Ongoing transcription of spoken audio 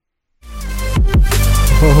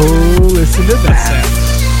Oh, listen to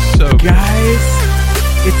that. Sounds so good. Guys,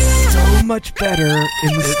 it's so much better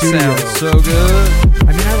in the studio. Sounds so good.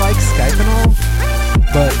 I mean, I like Skype and all,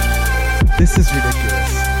 but this is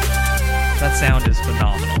ridiculous. That sound is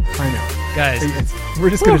phenomenal. I know. Guys,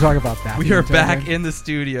 We're just going to talk about that. we are back in the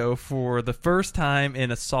studio for the first time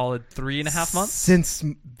in a solid 3.5 months. Since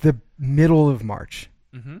the middle of March.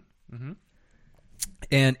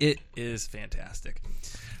 And it is fantastic.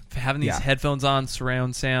 Having these headphones on,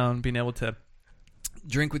 surround sound, being able to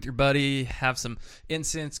drink with your buddy, have some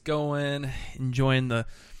incense going, enjoying the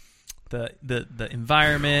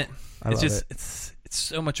environment. It's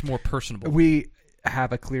so much more personable. We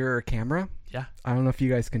have a clearer camera. Yeah. I don't know if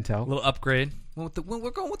you guys can tell. A little upgrade. We're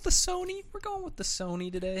going with the Sony. We're going with the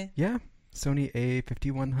Sony today. Yeah. Sony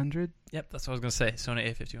A5100. Yep, that's what I was going to say. Sony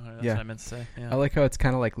A5100. That's what I meant to say. Yeah. I like how it's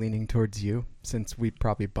kind of like leaning towards you, since we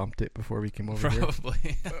probably bumped it before we came over here.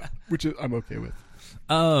 Probably. Which I'm okay with.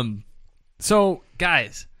 So,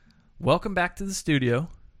 guys, welcome back to the studio.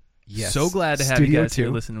 Yes. So glad to have Studio you guys 2.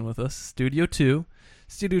 here listening with us. Studio 2.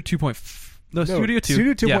 Studio 2.5. No, Studio 2.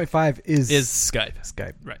 Studio 2.5 is Skype.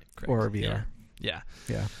 Skype. Right. Correct. Or VR. Yeah.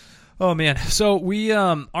 Yeah. Oh, man. So we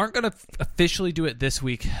aren't going to officially do it this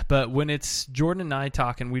week, but when it's Jordan and I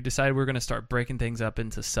talking, we decided we're going to start breaking things up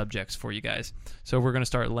into subjects for you guys. So we're going to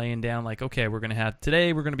start laying down like, okay, we're going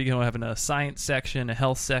to be having a science section, a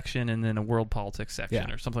health section, and then a world politics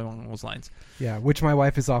section or something along those lines. Yeah, which my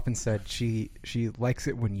wife has often said she likes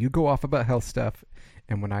it when you go off about health stuff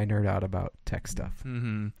and when I nerd out about tech stuff,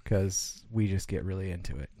 because we just get really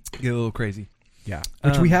into it. Get a little crazy. Yeah,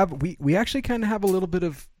 which we actually kind of have a little bit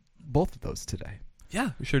of both of those today.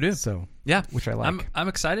 Yeah, we sure do. So yeah, which I like. I'm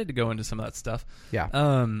excited to go into some of that stuff.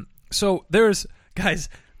 Yeah. So there's guys,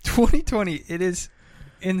 2020. It is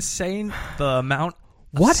insane the amount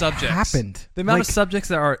of what subjects happened. The amount of subjects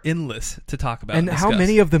that are endless to talk about, and how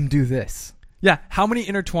many of them do this? Yeah, how many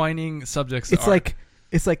intertwining subjects? It's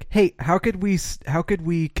like, hey, how could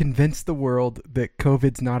we convince the world that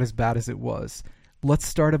COVID's not as bad as it was? Let's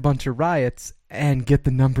start a bunch of riots and get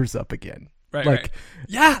the numbers up again. Right.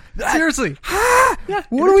 Yeah, seriously. Yeah,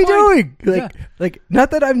 what are we doing? Like,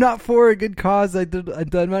 not that I'm not for a good cause. I'm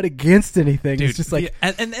not against anything. Dude, it's just like,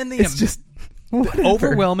 it's just the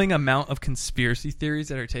overwhelming amount of conspiracy theories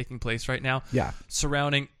that are taking place right now. Yeah.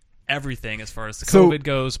 Surrounding everything as far as COVID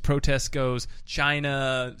goes, protests goes,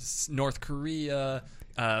 China, North Korea,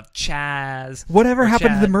 Chaz. Whatever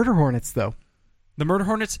happened to the murder hornets, though? The murder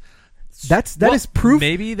hornets. That is proof.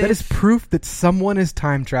 Maybe that is proof that someone is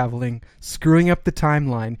time traveling, screwing up the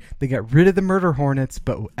timeline. They got rid of the murder hornets,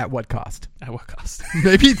 but at what cost? At what cost?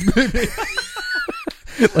 maybe.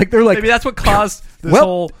 Like they're like, maybe that's what caused this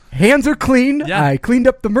whole. Hands are clean. Yeah. I cleaned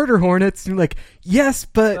up the murder hornets. And you're like, yes,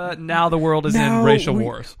 but now the world is in racial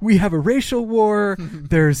wars. We have a racial war.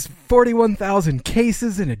 There's 41,000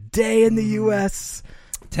 cases in a day in the U.S.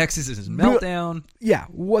 Texas is in meltdown. Yeah,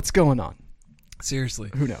 what's going on? Seriously,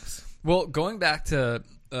 who knows? Well, going back to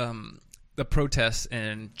the protests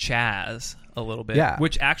and Chaz a little bit,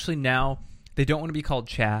 which actually now they don't want to be called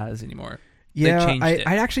Chaz anymore. Yeah,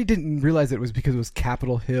 I actually didn't realize it was because it was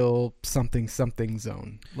Capitol Hill something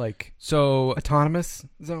zone, like autonomous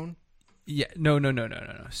zone. Yeah, no.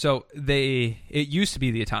 So it used to be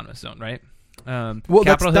the autonomous zone, right? Well,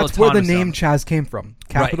 that's where the name Chaz came from.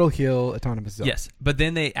 Capitol Hill Autonomous Zone. Yes, but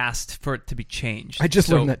then they asked for it to be changed. I just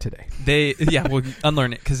learned that today. We'll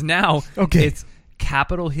unlearn it because now it's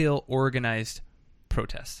Capitol Hill Organized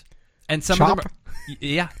Protest, and some CHOP? of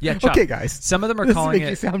them, CHOP. Okay, guys, some of them are calling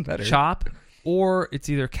it sound better. CHOP, or it's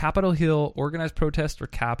either Capitol Hill Organized Protest or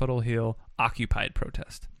Capitol Hill Occupied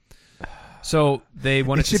Protest. So they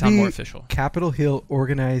want it to sound more official. Capitol Hill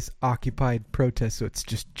Organized Occupied Protest, so it's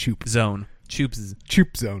just Choop Zone.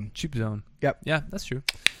 Choop Zone. Yep. Yeah, that's true.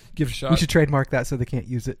 Give it a shot. We should trademark that so they can't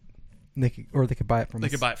use it. They could buy it from us. They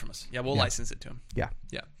could buy it from us. Yeah, we'll license it to them. Yeah.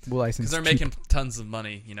 We'll license it. Because they're making tons of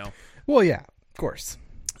money, you know. Well, yeah, of course.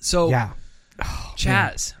 So, yeah.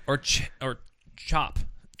 Chaz or Chop.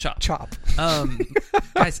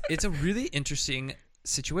 Guys, it's a really interesting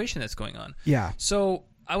situation that's going on. Yeah. So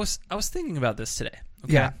I was thinking about this today.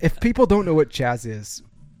 Okay? Yeah. If people don't know what Chaz is,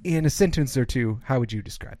 in a sentence or two, how would you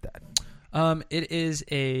describe that? It is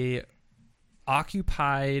a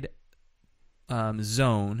occupied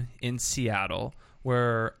zone in Seattle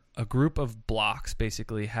where a group of blocks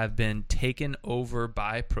basically have been taken over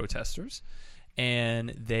by protesters,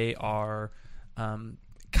 and they are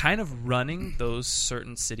kind of running those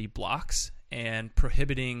certain city blocks and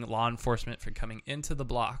prohibiting law enforcement from coming into the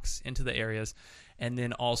blocks, into the areas, and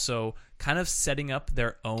then also kind of setting up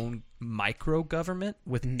their own micro government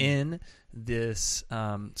within this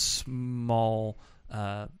small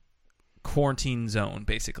quarantine zone,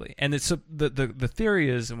 basically. And it's the theory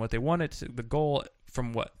is, and what they wanted to, the goal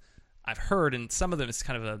from what I've heard, and some of them is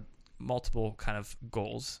kind of a multiple kind of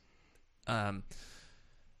goals. I'm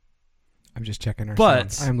just checking our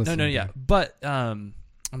But sound. I'm listening. no, yeah. But I'm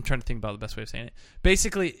trying to think about the best way of saying it.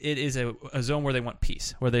 Basically, it is a zone where they want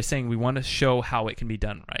peace, where they're saying we want to show how it can be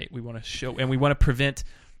done right. We want to show, and we want to prevent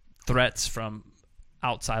threats from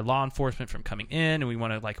outside law enforcement from coming in, and we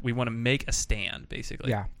want to make a stand, basically.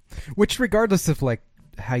 Yeah. Which, regardless of like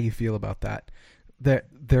how you feel about that,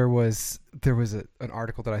 there was an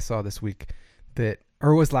article that I saw this week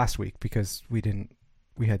or it was last week, because we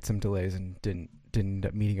had some delays and didn't end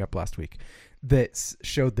up meeting up last week, that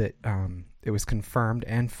showed that it was confirmed,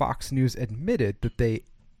 and Fox News admitted that they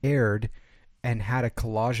aired and had a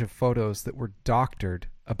collage of photos that were doctored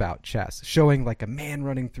about chess, showing like a man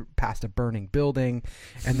running past a burning building,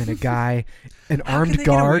 and then a guy, an armed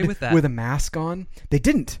guard with a mask on. They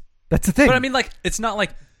didn't. That's the thing. But I mean, like, it's not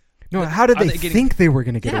like. No, how did they think they were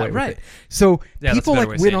going to get away with it? So people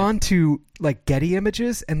like went on to like Getty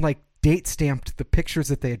Images and like date stamped the pictures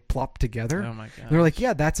that they had plopped together. Oh my god! They're like,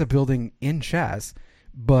 yeah, that's a building in Chaz,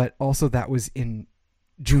 but also that was in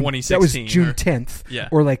June 2016. That was June 10th, yeah,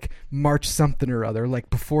 or like March something or other, like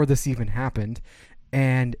before this even happened.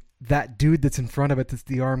 And that dude that's in front of it, that's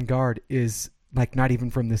the armed guard, is like not even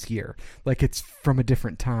from this year. Like it's from a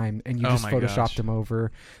different time, and you just photoshopped him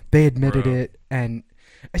over. They admitted it, and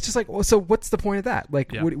it's just like, well, so what's the point of that?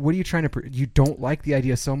 Like, what are you trying to? You don't like the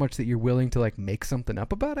idea so much that you're willing to like make something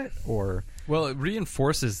up about it, or? Well, it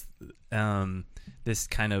reinforces this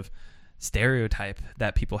kind of stereotype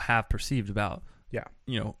that people have perceived about,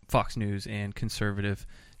 Fox News and conservative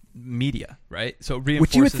media, right? So it reinforces,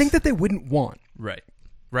 which you would think that they wouldn't want, right?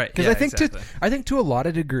 Because I think to a lot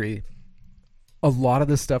of degree, a lot of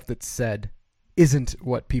the stuff that's said isn't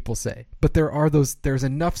what people say, but there's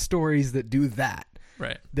enough stories that do that.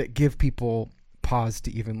 Right. That give people pause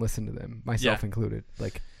to even listen to them, myself included.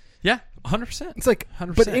 Like, yeah, 100%. It's like,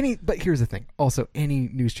 100%. But here's the thing. Also, any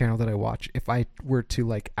news channel that I watch, if I were to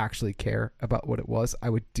like actually care about what it was, I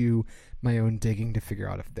would do my own digging to figure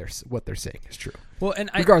out if what they're saying is true. Well, and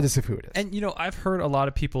regardless of who it is. And I've heard a lot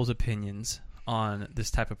of people's opinions on this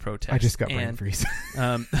type of protest. I just got brain freeze.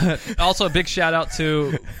 Also, a big shout out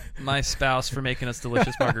to my spouse for making us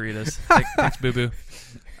delicious margaritas. Thanks, Boo Boo.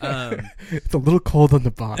 It's a little cold on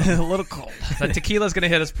the bottom. A little cold. That tequila's going to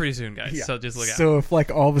hit us pretty soon, guys. Yeah. So just look out. So if like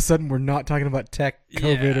all of a sudden we're not talking about tech,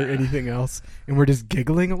 COVID, or anything else, and we're just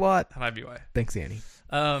giggling a lot, that might be why. Thanks, Annie.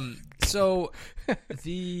 So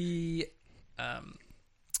here's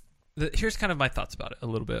kind of my thoughts about it a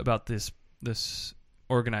little bit, about this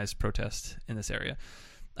organized protest in this area.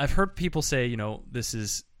 I've heard people say, this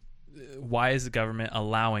is why is the government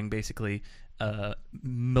allowing basically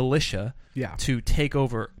militia to take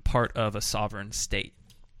over part of a sovereign state?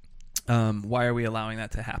 Why are we allowing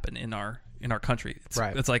that to happen in our country?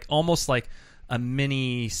 It's like almost like a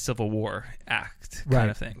mini Civil War act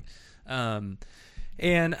kind of thing.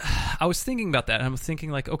 And I was thinking about that, and I'm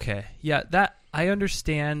thinking like, okay, yeah, that I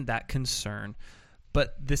understand that concern,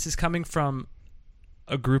 but this is coming from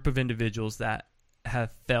a group of individuals that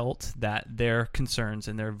have felt that their concerns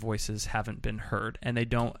and their voices haven't been heard, and they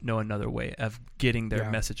don't know another way of getting their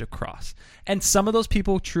message across. And some of those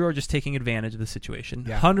people, true, are just taking advantage of the situation.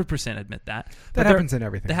 100% admit that. That happens in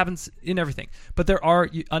everything. That happens in everything. But there are,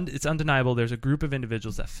 it's undeniable, there's a group of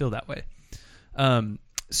individuals that feel that way.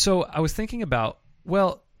 So I was thinking about,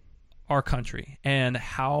 well, our country and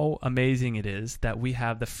how amazing it is that we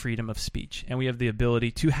have the freedom of speech and we have the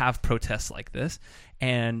ability to have protests like this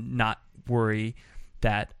and not worry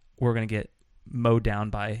that we're going to get mowed down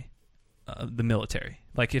by the military.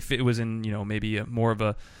 Like if it was in, maybe more of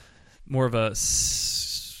a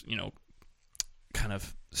kind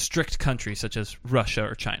of strict country such as Russia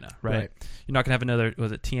or China, right? You're not going to have another,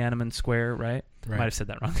 was it Tiananmen Square, right? I might have said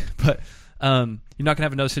that wrong. But you're not going to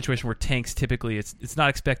have another situation where tanks, typically it's not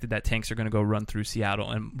expected that tanks are going to go run through Seattle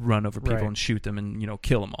and run over people and shoot them and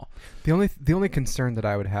kill them all. The only concern that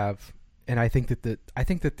I would have, and I think that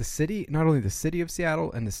the city, not only the city of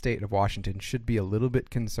Seattle and the state of Washington, should be a little bit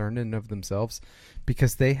concerned in of themselves,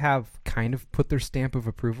 because they have kind of put their stamp of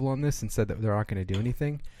approval on this and said that they're not going to do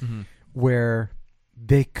anything, where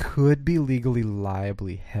they could be legally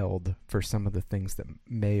liably held for some of the things that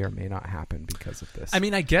may or may not happen because of this. I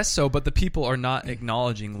mean, I guess so, but the people are not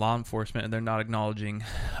acknowledging law enforcement, and they're not acknowledging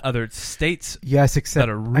other states. Yes, except that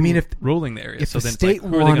are ruling the area. If the state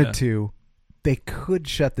wanted to, they could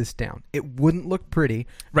shut this down. It wouldn't look pretty,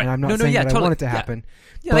 and I'm not saying that I want it to happen.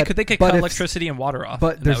 Yeah, but they could cut electricity and water off.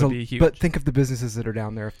 But that would be huge. But think of the businesses that are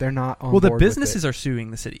down there. If they're not on board the businesses are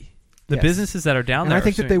suing the city. The Yes. businesses that are down And there, I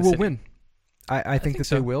think are that they suing the will city. win. I think that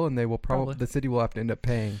so. they will, and they will Probably. the city will have to end up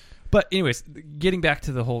paying. But anyways, getting back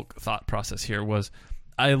to the whole thought process here was,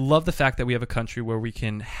 I love the fact that we have a country where we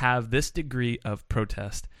can have this degree of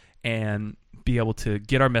protest and be able to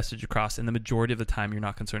get our message across, and the majority of the time you're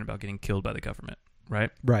not concerned about getting killed by the government,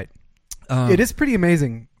 right? Right. It is pretty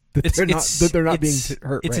amazing that they're not being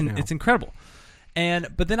hurt right now. It's incredible.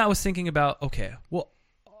 But then I was thinking about, okay, well,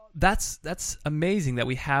 that's amazing that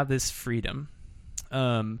we have this freedom,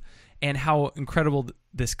 and how incredible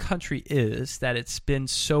this country is, that it's been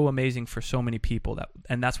so amazing for so many people,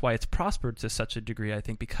 and that's why it's prospered to such a degree, I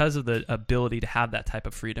think, because of the ability to have that type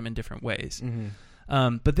of freedom in different ways.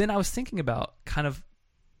 Mm-hmm. But then I was thinking about, kind of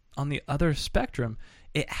on the other spectrum,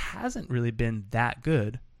 it hasn't really been that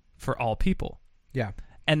good for all people. Yeah.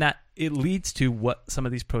 And that it leads to what some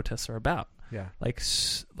of these protests are about. Yeah. Like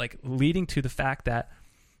leading to the fact that,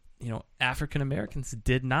 African Americans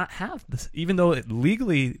did not have this, even though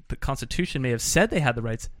legally the Constitution may have said they had the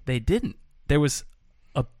rights, they didn't. There was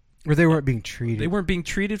Or they weren't being treated. They weren't being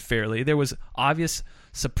treated fairly. There was obvious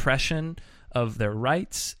suppression of their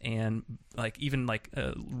rights, and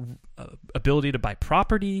ability to buy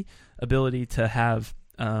property, ability to have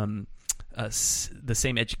the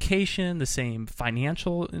same education, the same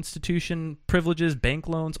financial institution privileges, bank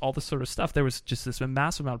loans, all this sort of stuff. There was just this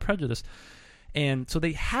massive amount of prejudice. And so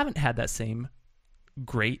they haven't had that same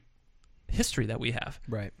great history that we have.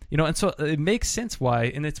 Right. And so it makes sense why,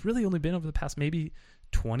 and it's really only been over the past maybe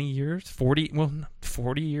 20 years, 40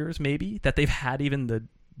 years maybe, that they've had even the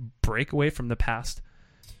breakaway from the past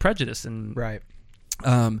prejudice. And right.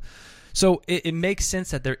 So it makes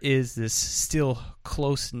sense that there is this still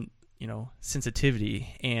close,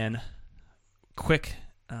 sensitivity and quick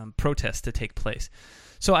protest to take place.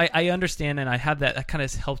 So I understand, and I have that kind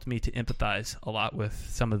of helped me to empathize a lot with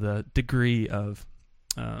some of the degree of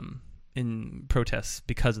in protests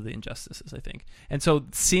because of the injustices, I think. And so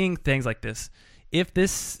seeing things like this, if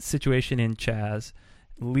this situation in Chaz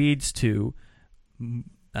leads to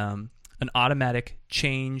an automatic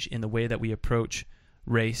change in the way that we approach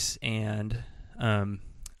race and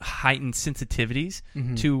heightened sensitivities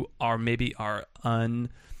Mm-hmm. to our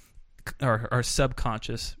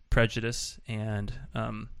subconscious prejudice and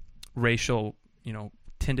racial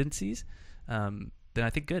tendencies, then I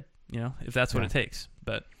think good, if that's what it takes.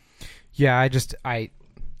 But yeah, I guess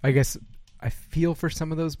I feel for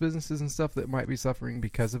some of those businesses and stuff that might be suffering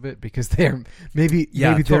because of it, because they're maybe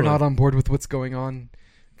totally. they're not on board with what's going on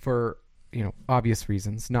for obvious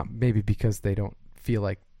reasons, not maybe because they don't feel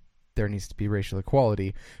like there needs to be racial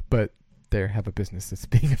equality, but they have a business that's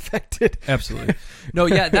being affected. Absolutely. No,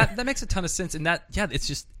 yeah, that makes a ton of sense. And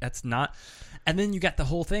that's not. And then you got the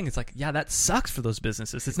whole thing. It's like, yeah, that sucks for those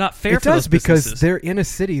businesses. It's not fair for those businesses. Because they're in a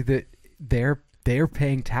city that they're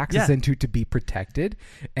paying taxes into to be protected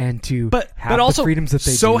and to have also, the freedoms that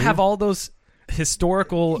they so do. have all those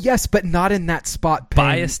historical Yes, but not in that spot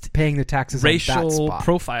biased paying the taxes racial on that spot.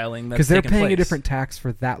 profiling, Because they're paying a different tax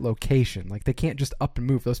for that location. Like, they can't just up and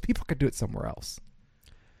move. Those people could do it somewhere else.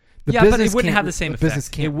 But it wouldn't have the same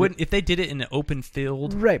effect. It wouldn't if they did it in an open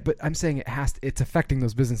field. Right, but I'm saying it's affecting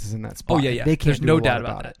those businesses in that spot. Oh yeah. They can't. There's no doubt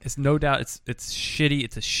about that. It's no doubt. It's shitty.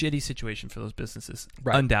 It's a shitty situation for those businesses.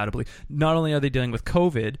 Right. Undoubtedly. Not only are they dealing with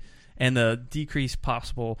COVID and the decreased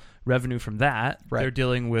possible revenue from that, right. They're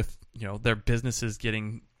dealing with their businesses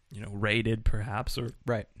getting raided perhaps, or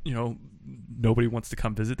right. Nobody wants to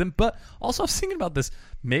come visit them. But also I was thinking about this.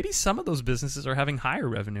 Maybe some of those businesses are having higher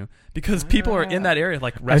revenue because people are in that area,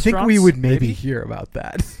 like restaurants. I think we would maybe hear about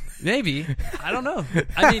that. Maybe. I don't know.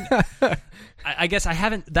 I mean, I guess I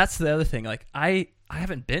haven't. That's the other thing. Like, I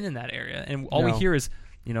haven't been in that area. And all we hear is,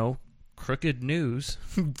 crooked news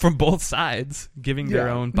from both sides giving their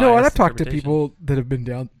own biased No, and I've talked to interpretation. people that have been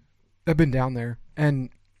down there,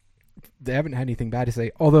 and they haven't had anything bad to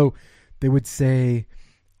say. Although they would say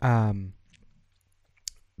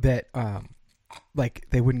that like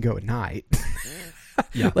they wouldn't go at night.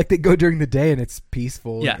 Yeah. Like they go during the day and it's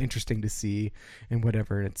peaceful Yeah. and interesting to see and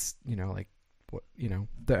whatever. And it's like what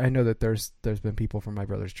I know that there's been people from my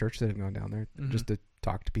brother's church that have gone down there just to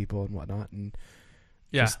talk to people and whatnot and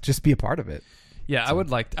just be a part of it. Yeah, so. I would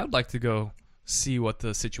like to go see what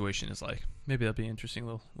the situation is like. Maybe that'd be an interesting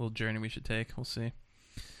little journey we should take. We'll see.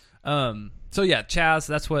 So yeah, Chaz,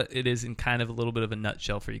 that's what it is in kind of a little bit of a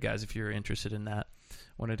nutshell for you guys if you're interested in that.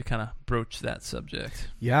 Wanted to kind of broach that subject.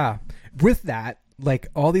 Yeah. With that, like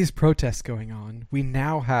all these protests going on, we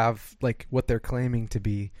now have like what they're claiming to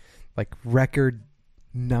be like record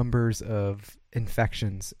numbers of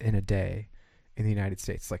infections in a day in the United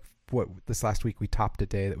States, like this last week we topped a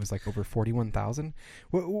day that was like over 41,000.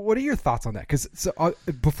 What are your thoughts on that? Because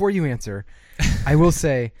before you answer, I will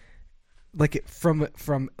say, like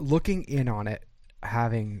from looking in on it,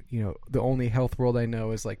 having the only health world I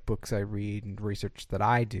know is like books I read and research that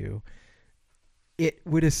I do. I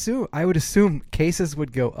would assume cases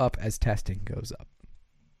would go up as testing goes up.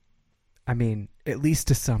 I mean, at least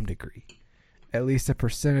to some degree. At least a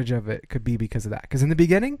percentage of it could be because of that. Because in the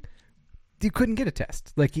beginning, you couldn't get a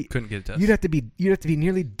test. Like you couldn't get a test. You'd have to be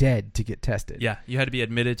nearly dead to get tested. Yeah, you had to be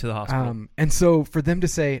admitted to the hospital. And so for them to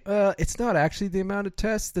say, it's not actually the amount of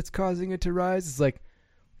tests that's causing it to rise, it's like,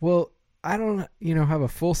 well, I don't have a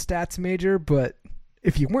full stats major, but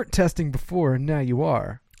if you weren't testing before and now you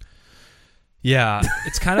are. Yeah,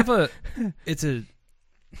 it's kind of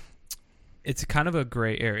it's kind of a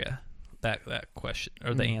gray area, that question,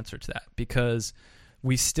 or the answer to that, because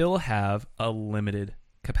we still have a limited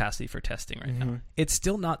capacity for testing right now. It's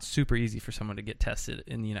still not super easy for someone to get tested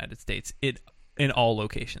in the United States in all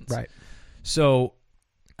locations. Right. So,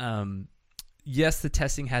 yes, the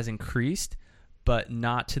testing has increased, but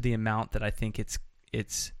not to the amount that I think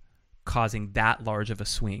it's causing that large of a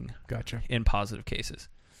swing. Gotcha. In positive cases.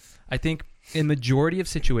 I think in majority of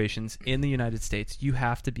situations in the United States, you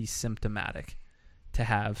have to be symptomatic to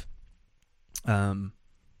have. So not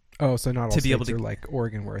all to be able states to, are like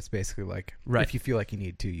Oregon, where it's basically like, right, if you feel like you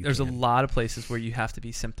need to, there's a lot of places where you have to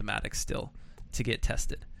be symptomatic still to get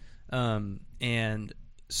tested. And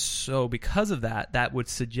so because of that, that would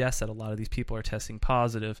suggest that a lot of these people are testing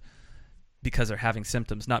positive because they're having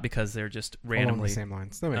symptoms, not because they're just randomly along the same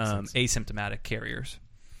lines. That makes sense. Asymptomatic carriers.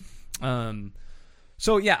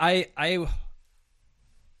 So yeah, I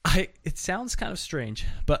it sounds kind of strange,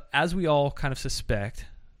 but as we all kind of suspect,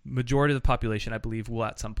 majority of the population, I believe, will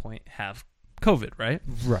at some point have COVID, right?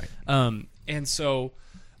 Right. And so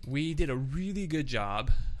we did a really good job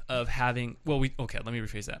of having. Let me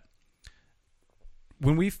rephrase that.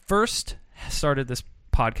 When we first started this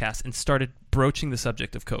podcast and started broaching the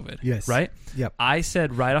subject of COVID, yes, right? Yep. I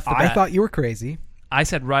said right off the bat. I thought you were crazy. I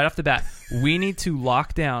said right off the bat, we need to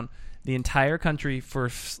lock down the entire country for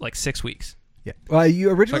like 6 weeks. Yeah. Well,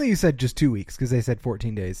 you said just 2 weeks because they said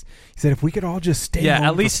 14 days. You said if we could all just stay home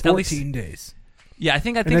at least for 14 days. Yeah, I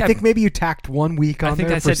think maybe you tacked 1 week on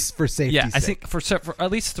there for safety. Yeah, I think for at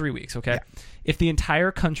least 3 weeks. Okay, yeah. If the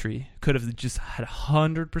entire country could have just had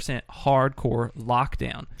 100% hardcore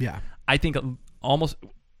lockdown, yeah, I think almost.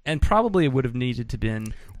 And probably it would have needed to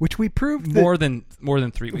been, which we proved more than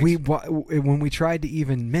 3 weeks. When we tried to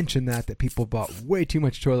even mention that people bought way too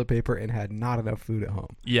much toilet paper and had not enough food at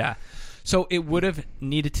home. Yeah, so it would have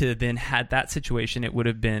needed to have been, had that situation. It would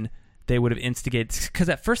have been, they would have instigated, because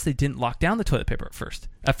at first they didn't lock down the toilet paper.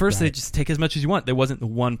 At first they just take as much as you want. There wasn't the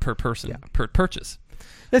one per person per purchase.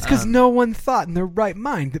 That's because no one thought in their right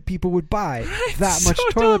mind that people would buy that much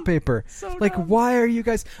toilet paper. So like, dumb. Why are you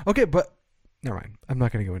guys okay? But never mind. I'm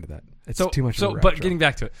not going to go into that. It's too much. But getting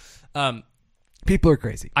back to it, people are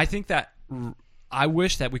crazy. I think that I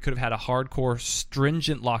wish that we could have had a hardcore,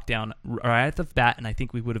 stringent lockdown right at the bat, and I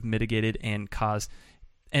think we would have mitigated and caused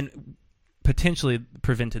and potentially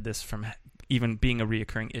prevented this from even being a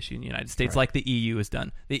reoccurring issue in the United States, like the EU has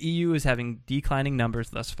done. The EU is having declining numbers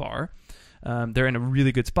thus far. They're in a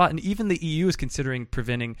really good spot, and even the EU is considering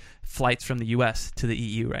preventing flights from the U.S. to the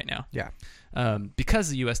EU right now. Yeah. Because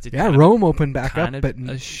the U.S. did Rome opened back up, but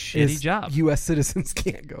a shitty job. U.S. citizens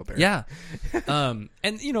can't go there. Yeah.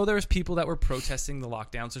 And, there's people that were protesting the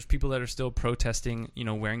lockdowns. There's people that are still protesting,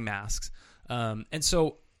 wearing masks. And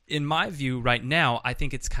so, in my view right now, I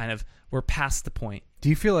think it's kind of, we're past the point. Do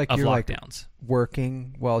you feel like you're lockdowns. Like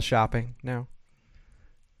working while shopping now?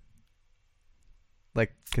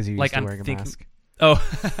 Like, because you're used to wearing a mask? Oh,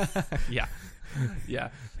 yeah. Yeah.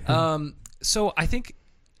 So I think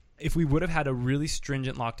if we would have had a really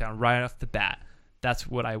stringent lockdown right off the bat, that's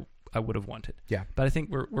what I would have wanted. Yeah. But I think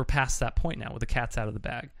we're past that point now, with the cat's out of the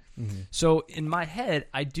bag. Mm-hmm. So in my head,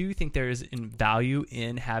 I do think there is value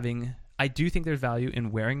in there's value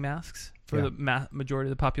in wearing masks for the majority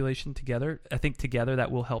of the population together. I think together that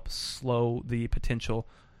will help slow the potential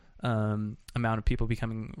amount of people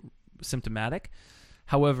becoming symptomatic.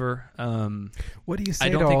 However, what do you say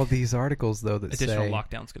to all these articles though that additional say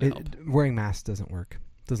lockdown's going to help? Wearing masks doesn't work.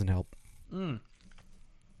 Doesn't help.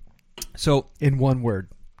 So, in one word,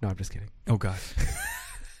 no, I'm just kidding. Oh God,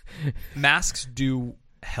 masks do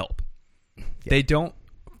help. Yeah. They don't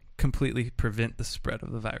completely prevent the spread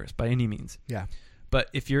of the virus by any means. Yeah. But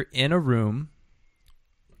if you're in a room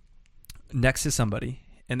next to somebody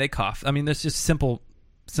and they cough, I mean, there's just simple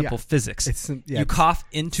physics. You cough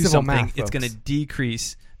into something, math, it's going to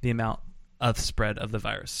decrease the amount of spread of the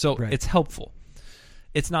virus. So it's helpful.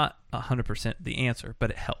 It's not 100% the answer,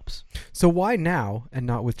 but it helps. So why now and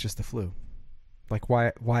not with just the flu? Like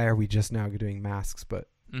why are we just now doing masks? But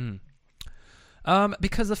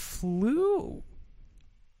because the flu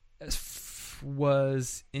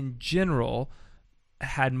was in general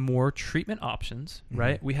had more treatment options,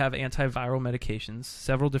 right? We have antiviral medications,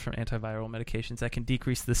 several different antiviral medications that can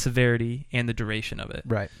decrease the severity and the duration of it.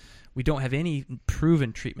 Right. We don't have any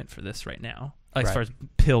proven treatment for this right now, as Right. far as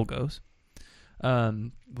pill goes. Well,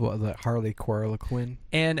 the Harley Chloroquine.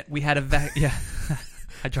 And we had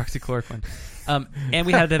hydroxychloroquine. And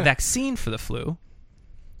we had a vaccine for the flu.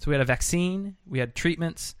 So we had a vaccine, we had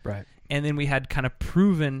treatments, Right. and then we had kind of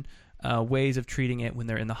proven ways of treating it when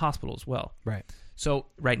they're in the hospital as well. Right. So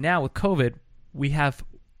right now with COVID, we have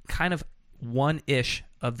kind of one-ish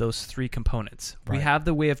of those three components. Right. We have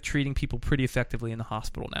the way of treating people pretty effectively in the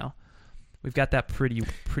hospital now. We've got that pretty.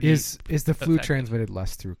 Is the flu effective. transmitted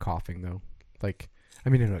less through coughing though? Like, I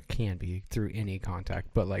mean, it can be through any contact,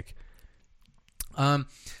 but like,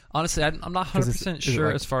 honestly, I'm not 100% sure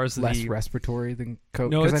like as far as less the respiratory than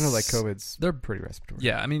COVID. No, Because I know like it's- COVID's they're- pretty respiratory.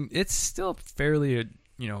 Yeah, I mean, it's still fairly a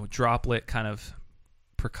droplet kind of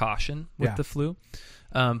precaution with Yeah. the flu,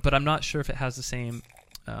 but I'm not sure if it has the same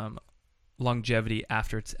longevity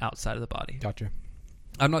after it's outside of the body. Gotcha.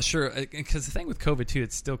 I'm not sure, because the thing with COVID too,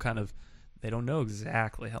 it's still kind of, they don't know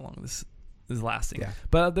exactly how long this is lasting. Yeah.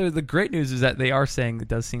 But the great news is that they are saying it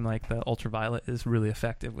does seem like the ultraviolet is really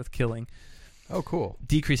effective with killing, Oh, cool.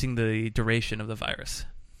 decreasing the duration of the virus.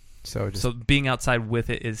 So just So being outside with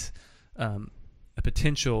it is a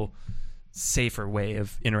potential safer way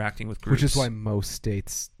of interacting with groups. which is why most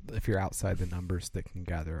states, if you're outside the numbers that can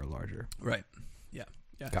gather, are larger. Right. Yeah.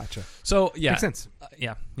 Yeah. Gotcha. So yeah. Makes sense.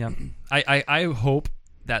 Yeah. I hope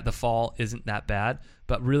that the fall isn't that bad,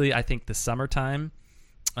 but really I think the summertime,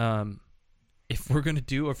 if we're going to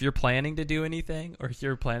do, or if you're planning to do anything, or if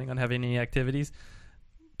you're planning on having any activities,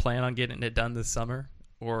 plan on getting it done this summer,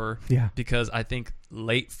 or Yeah. because I think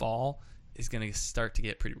late fall is going to start to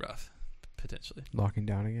get pretty rough, potentially. Locking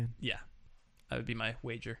down again. Yeah. That would be my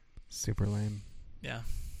wager. Super lame. Yeah.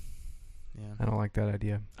 Yeah. I don't like that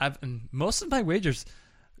idea. and most of my wagers,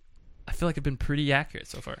 I feel like have been pretty accurate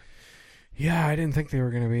so far. Yeah, I didn't think they were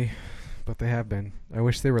going to be, but they have been. I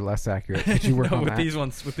wish they were less accurate. Could you work No, on with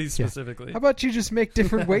that? with these Yeah. specifically. How about you just make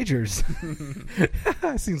different wagers?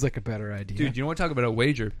 Seems like a better idea. Dude, you want to talk about a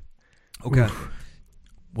wager? Okay.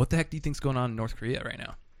 What the heck do you think's going on in North Korea right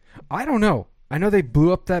now? I don't know. I know they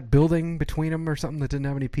blew up that building between them or something that didn't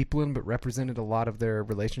have any people in, but represented a lot of their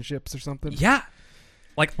relationships or something. Yeah.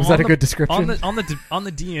 Like, Was that a good description? on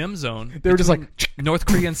the DM zone? They were just between like North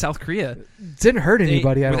Korea and South Korea. didn't hurt They-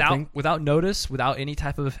 anybody. I without, don't think. without notice, without any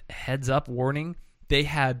type of heads up warning, they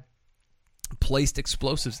had placed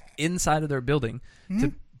explosives inside of their building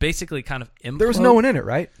to basically kind of implode. There was no one in it,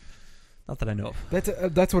 right? Not that I know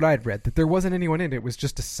of. That's what I had read. That there wasn't anyone in it. It was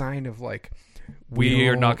just a sign of like We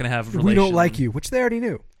are don't- not going to have We don't relation- like you, which they already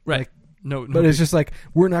knew. Right. Like, no, but it's just like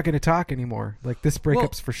we're not going to talk anymore. Like this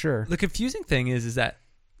breakup's for sure. The confusing thing is that,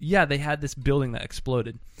 yeah, they had this building that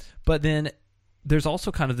exploded, but then there's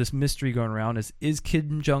also kind of this mystery going around: is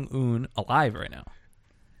Kim Jong-un alive right now?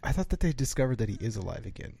 I thought that they discovered that he is alive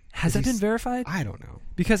again. Has that been verified? I don't know.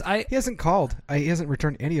 Because He hasn't called. He hasn't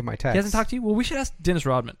returned any of my texts. he hasn't talked to you. Well, we should ask Dennis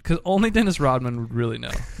Rodman, because only Dennis Rodman would really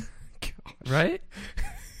know, right?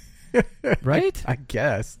 Right? I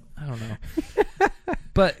guess. I don't know.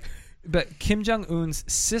 but Kim Jong Un's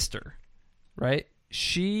sister, right?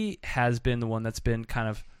 She has been the one that's been kind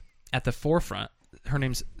of at the forefront. Her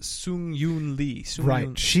name's Sung Yoon Lee.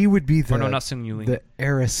 Right. She would be the Or no, not Sung Yoon Lee. the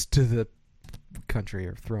heiress to the country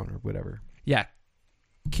or throne or whatever. Yeah,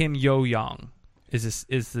 Kim Yo Young is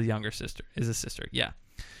the younger sister. Is a sister. Yeah.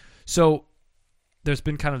 So there's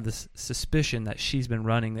been kind of this suspicion that she's been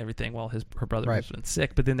running everything while her brother Right. has been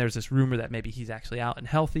sick. But then there's this rumor that maybe he's actually out and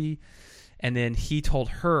healthy, and then he told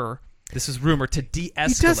her, this is rumor, to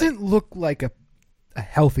de-escalate. He doesn't look like a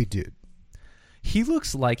healthy dude. He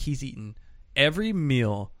looks like he's eaten every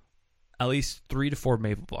meal at least 3 to 4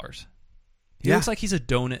 maple bars. He Yeah. looks like he's a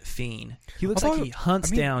donut fiend. He looks Although, like he hunts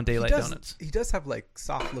I mean, down daylight donuts. He does have like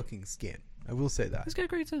soft looking skin. I will say that. He's got a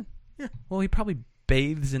great skin. Yeah. Well, he probably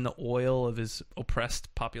bathes in the oil of his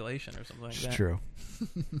oppressed population or something like It's that. true.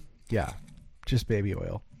 Yeah. Just baby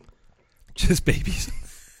oil. Just babies.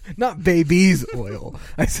 Not baby's oil.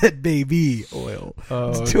 I said baby oil.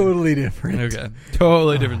 It's totally different. Okay.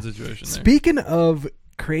 Totally different situation there. Speaking of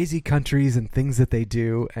crazy countries and things that they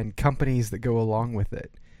do and companies that go along with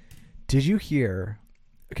it, did you hear?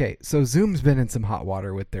 Okay, so Zoom's been in some hot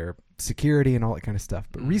water with their security and all that kind of stuff,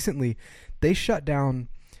 but recently they shut down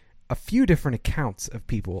a few different accounts of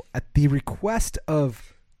people at the request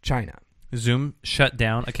of China. Zoom shut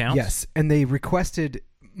down accounts? Yes, and they requested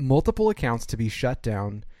multiple accounts to be shut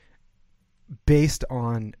down based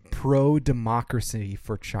on pro-democracy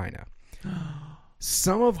for China.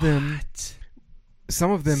 Some of them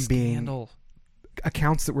being Scandal.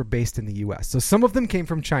 accounts that were based in the U.S. So some of them came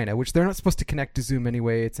from China, which they're not supposed to connect to Zoom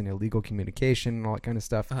anyway. It's an illegal communication and all that kind of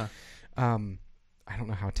stuff. I don't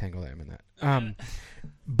know how tangled I am in that.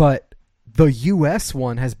 But the U.S.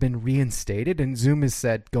 one has been reinstated, and Zoom has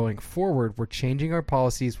said, going forward, we're changing our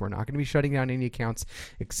policies. We're not going to be shutting down any accounts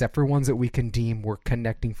except for ones that we can deem we're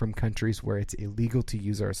connecting from countries where it's illegal to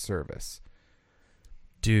use our service.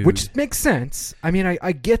 Dude. Which makes sense. I mean,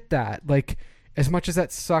 I get that. Like, as much as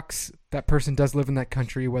that sucks, that person does live in that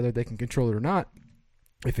country, whether they can control it or not.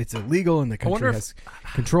 If it's illegal and the country has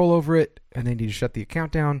control over it and they need to shut the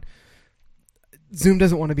account down, Zoom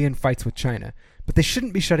doesn't want to be in fights with China. But they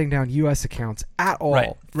shouldn't be shutting down U.S. accounts at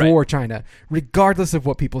all for China, regardless of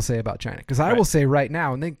what people say about China. Because I will say right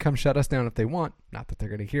now, and they can come shut us down if they want, not that they're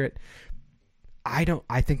going to hear it, I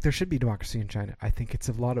think there should be democracy in China. I think it's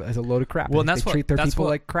a load of crap. Well, and they treat their people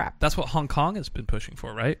like crap. That's what Hong Kong has been pushing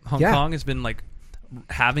for, right? Hong Kong has been like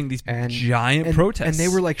having these giant protests, and they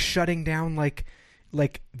were like shutting down like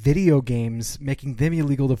video games, making them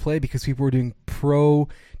illegal to play because people were doing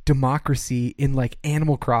pro-democracy in like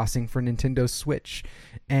Animal Crossing for Nintendo Switch.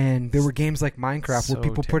 And there were games like Minecraft where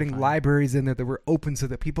people putting libraries in there that were open so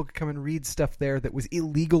that people could come and read stuff there that was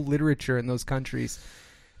illegal literature in those countries.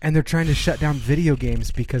 And they're trying to shut down video games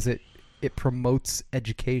because it promotes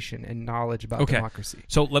education and knowledge about democracy.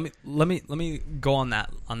 So let me go on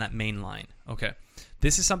that main line. Okay.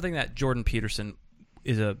 This is something that Jordan Peterson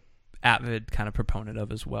is a avid kind of proponent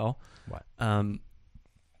of as well. What?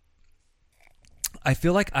 I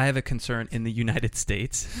feel like I have a concern in the United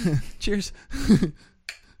States. Cheers.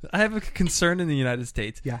 I have a concern in the United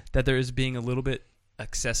States that there is being a little bit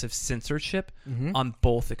excessive censorship on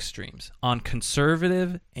both extremes, on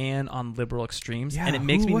conservative and on liberal extremes. Yeah, and it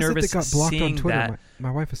makes me nervous that got blocked seeing on Twitter? that. My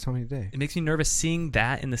wife was telling me today. It makes me nervous seeing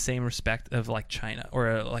that in the same respect of like China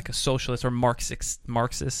or like a socialist or Marxist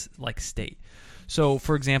like state. So,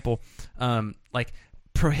 for example, like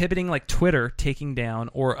prohibiting like Twitter taking down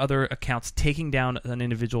or other accounts taking down an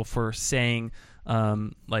individual for saying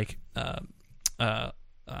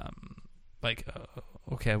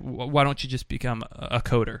okay, why don't you just become a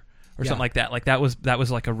coder or something like that? Like that was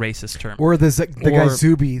like a racist term. Or the guy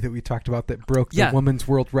Zuby that we talked about that broke the woman's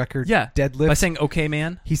world record deadlift by saying "okay,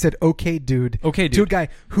 man." He said "okay, dude." Okay, dude. To a guy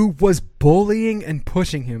who was bullying and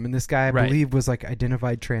pushing him, and this guy I believe was like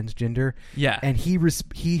identified transgender. Yeah, and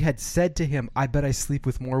he had said to him, "I bet I sleep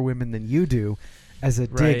with more women than you do," as a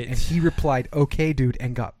dig, and he replied, "Okay, dude,"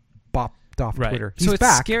 and got bopped off Twitter. He's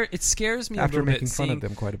back. It scares me after a little making bit fun of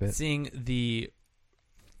them quite a bit. Seeing the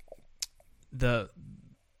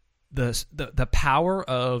power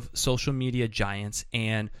of social media giants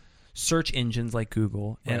and search engines like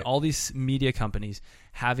Google and all these media companies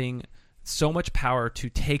having so much power to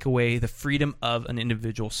take away the freedom of an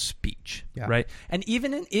individual's speech, right? And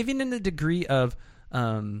even in the degree of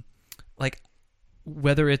like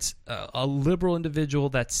whether it's a liberal individual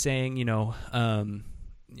that's saying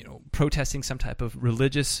protesting some type of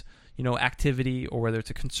religious activity, or whether it's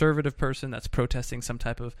a conservative person that's protesting some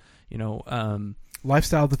type of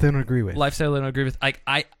lifestyle that they don't agree with.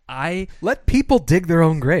 I let people dig their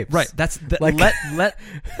own graves. Right. That's let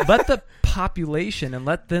the population and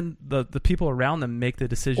let them the people around them make the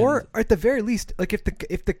decision. Or at the very least, like if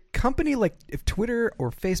the company, like if Twitter or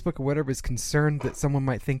Facebook or whatever is concerned that someone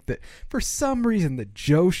might think that for some reason that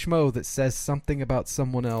Joe Schmo that says something about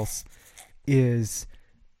someone else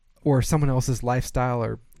or someone else's lifestyle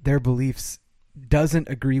or their beliefs doesn't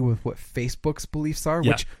agree with what Facebook's beliefs are,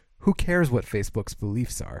 which who cares what Facebook's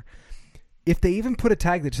beliefs are? If they even put a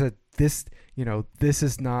tag that said this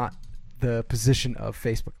is not the position of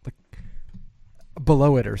Facebook, like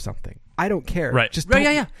below it or something, I don't care. Right. Just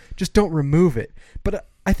don't remove it. But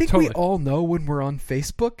I think we all know when we're on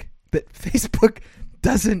Facebook that Facebook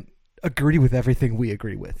doesn't agree with everything we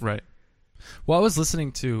agree with. Right. Well, I was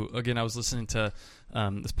listening to this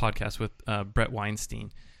podcast with Brett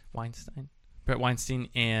Weinstein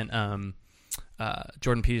and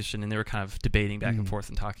Jordan Peterson, and they were kind of debating back and forth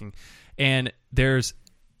and talking. And there's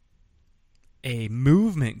a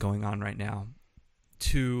movement going on right now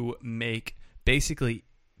to make basically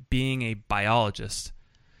being a biologist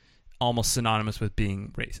almost synonymous with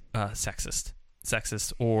being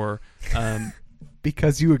sexist, or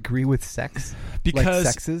because you agree with sex, because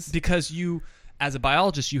like sexes? Because you, as a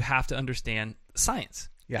biologist, you have to understand science,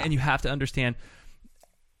 and you have to understand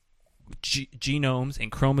genomes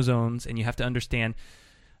and chromosomes, and you have to understand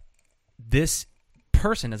this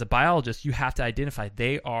person, as a biologist, you have to identify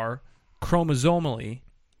they are chromosomally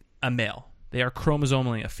a male. They are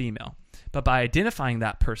chromosomally a female. But by identifying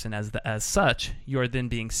that person as such, you are then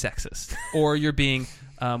being sexist, or you're being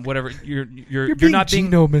whatever. You're being not being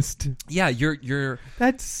genomist. Yeah, you're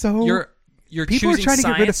That's so. You're people are choosing trying to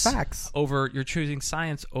get rid of science facts. you're choosing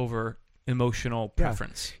science over emotional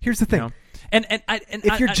preference. Here's the thing: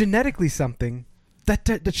 if you're I- genetically something,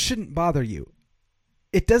 that shouldn't bother you.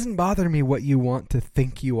 It doesn't bother me what you want to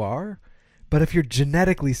think you are, but if you're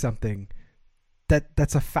genetically something,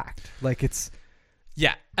 that's a fact. Like it's.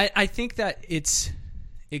 Yeah, I think that it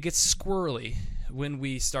gets squirrely when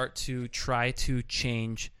we start to try to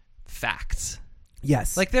change facts.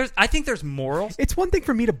 Yes. Like I think there's morals. It's one thing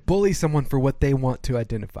for me to bully someone for what they want to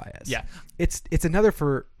identify as. Yeah. It's another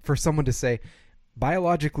for someone to say,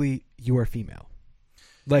 biologically, you are female.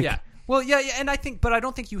 Like, yeah. Well, yeah, and I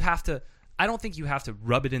don't think you have to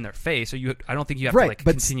rub it in their face, or I don't think you have to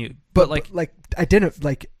continue. But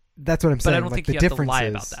that's what I'm saying. But I don't think the you have to difference lie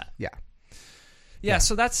is- about that. Yeah.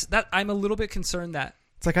 So that's that. I'm a little bit concerned that.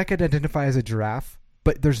 It's like I could identify as a giraffe,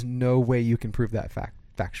 but there's no way you can prove that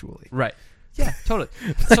factually. Right. Yeah, totally.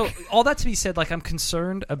 So all that to be said, like I'm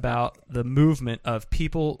concerned about the movement of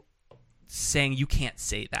people saying you can't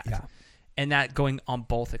say that. Yeah. And that going on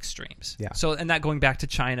both extremes. Yeah. So and that going back to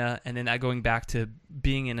China, and then that going back to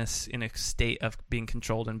being in a state of being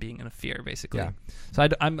controlled and being in a fear, basically. Yeah. So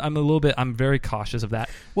I'm very cautious of that.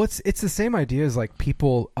 Well, it's the same idea as like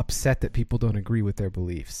people upset that people don't agree with their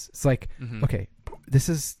beliefs. It's like, okay, this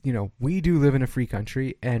is, we do live in a free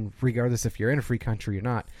country, and regardless if you're in a free country or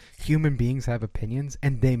not, human beings have opinions,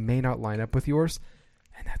 and they may not line up with yours,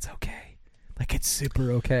 and that's okay. Like, it's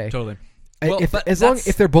super okay. Totally. Well,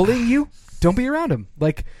 if they're bullying you, don't be around them.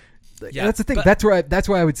 Like, Yeah, that's the thing. That's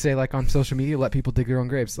why I would say, like, on social media, let people dig their own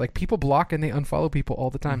graves. Like, people block and they unfollow people all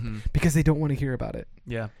the time because they don't want to hear about it.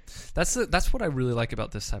 Yeah, that's what I really like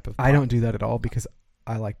about this type of. I don't do that at all because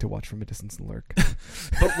I like to watch from a distance and lurk.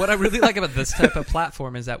 But what I really like about this type of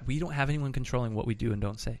platform is that we don't have anyone controlling what we do and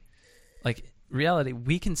don't say. Like, reality,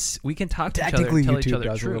 we can talk to each other and tell each YouTube other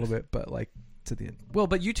does truth. a little bit, but like to the end. Well,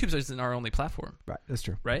 but YouTube isn't our only platform, Right, that's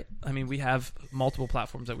true. right? I mean, we have multiple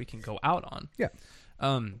platforms that we can go out on. Yeah.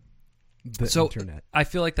 The So internet. I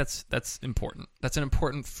feel like that's important. That's an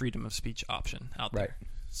important freedom of speech option out there. Right.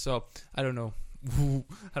 So I don't know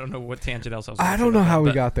what tangent else I was. I don't know how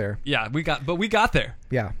we got there. Yeah, we got there.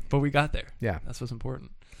 Yeah. But we got there. Yeah. That's what's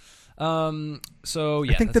important. So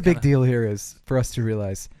yeah, I think the big deal here is for us to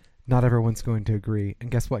realize not everyone's going to agree.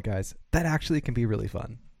 And guess what, guys? That actually can be really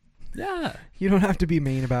fun. Yeah. You don't have to be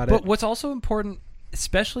mean about But it. what's also important,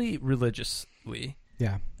 especially religiously,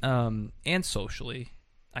 Yeah. and socially,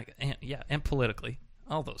 and politically,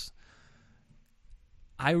 all those.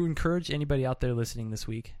 I would encourage anybody out there listening this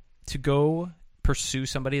week to go pursue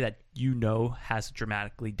somebody that has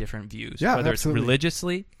dramatically different views, Yeah, whether absolutely. it's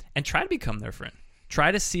religiously, and try to become their friend.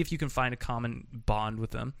 Try to see if you can find a common bond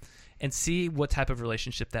with them and see what type of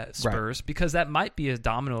relationship that spurs, because that might be a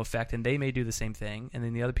domino effect, and they may do the same thing, and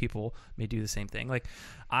then the other people may do the same thing. Like,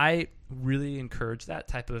 I really encourage that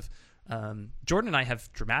type of Jordan and I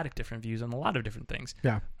have dramatic different views on a lot of different things.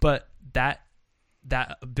 Yeah. But that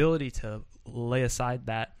ability to lay aside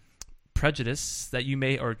that prejudice that you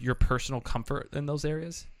may, or your personal comfort in those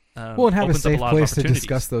areas, Well, and have a opens up safe lot of place to opportunities.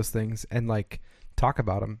 discuss those things and like talk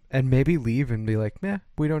about them, and maybe leave and be like, "Meh,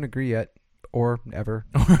 we don't agree yet," or ever.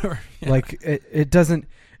 Yeah. Like it doesn't,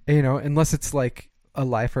 unless it's like a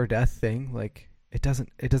life or death thing. Like it doesn't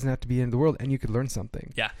have to be the end of the world, and you could learn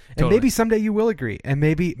something. Yeah, And totally. maybe someday you will agree, and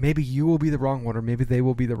maybe you will be the wrong one, or maybe they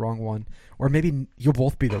will be the wrong one, or maybe you'll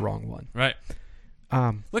both be the wrong one. Right.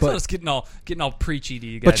 Look But- at us getting all preachy to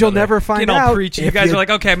you guys. But you'll out there. never find getting all out preachy. You if guys you- are like,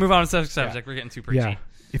 okay, move on to the subject. We're getting too preachy. Yeah.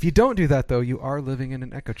 If you don't do that, though, you are living in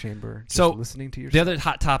an echo chamber. Just So, listening to yourself. The other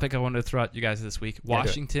hot topic I wanted to throw at you guys this week: Yeah, do it.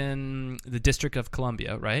 Washington, the District of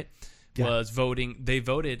Columbia, right, Yeah. was voting. They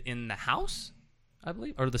voted in the House, I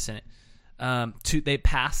believe, or the Senate. They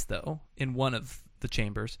passed though in one of the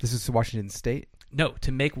chambers. This is Washington State. No,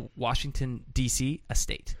 to make Washington D.C. a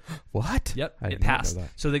state. What? Yep, I it did not know passed. that.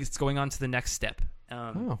 So it's going on to the next step.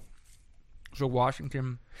 Oh, So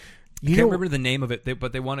Washington, I you can't know. remember the name of it,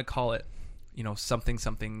 but they want to call it,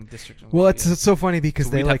 something district. Well, it's so funny because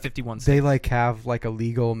So they we'd have like 51 they states. like have like a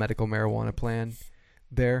legal medical marijuana plan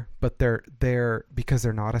there, but they're because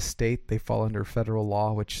they're not a state, they fall under federal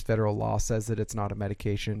law, which federal law says that it's not a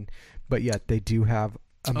medication, but yet they do have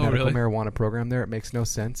a medical really? marijuana program there. It makes no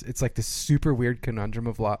sense. It's like this super weird conundrum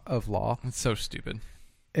of law. It's so stupid.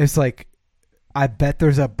 It's like I bet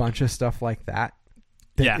there's a bunch of stuff like that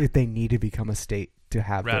Yeah. if they need to become a state to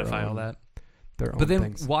have Ratify their all own, their own But then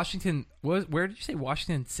things. Washington where did you say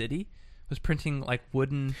Washington City was printing like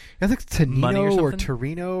wooden? I think it's money or Tonino or something?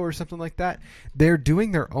 Torino or something like that. They're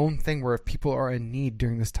doing their own thing where if people are in need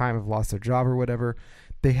during this time of lost their job or whatever,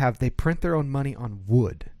 they print their own money on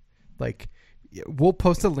wood. Like, we'll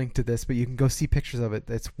post a link to this, but you can go see pictures of it.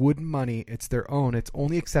 It's wooden money. It's their own. It's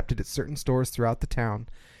only accepted at certain stores throughout the town.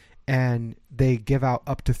 And they give out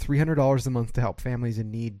up to $300 a month to help families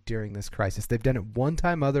in need during this crisis. They've done it one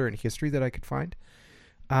time other in history that I could find.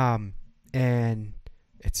 And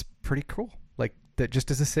it's pretty cool. Like, that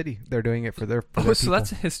just as a city, they're doing it for their people. So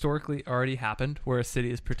that's historically already happened where a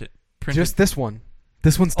city is printed. Just this one.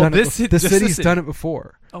 This one's done this it. The just city's the done it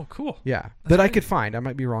before. Oh, cool. Yeah, That's that I great. could find. I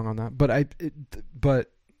might be wrong on that, but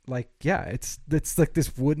it's like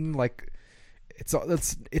this wooden, like,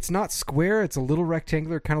 it's not square. It's a little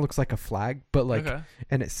rectangular. Kind of looks like a flag, but like, Okay.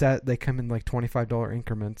 and it said they come in like $25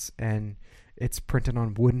 increments, and it's printed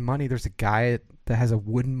on wooden money. There's a guy that has a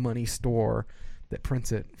wooden money store that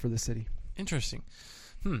prints it for the city, Interesting.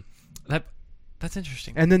 That's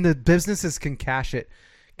interesting. and then the businesses can cash it,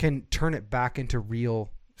 can turn it back into real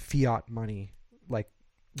fiat money, like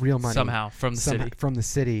real money Somehow from the city. from the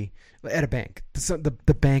city at a bank. So the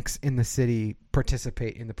banks in the city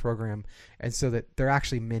participate in the program, and so that they're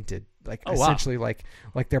actually minted, like Oh, wow. essentially like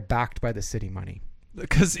they're backed by the city money.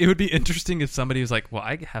 Because it would be interesting if somebody was like, well,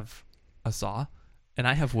 I have a saw and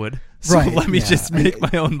I have wood, so Right, let me yeah. just make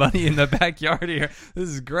my own money in the backyard here. This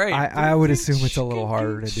is great. I would assume it's a little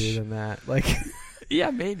harder to do than that. Like, Yeah,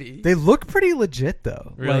 maybe. they look pretty legit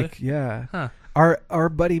though. Really? Like, yeah. Huh. Our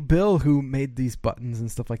buddy Bill, who made these buttons and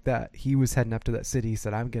stuff like that, he was heading up to that city. He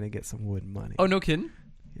said, "I'm gonna get some wood money." Oh, no kidding?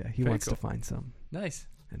 yeah, he very wants cool. to find some. Nice.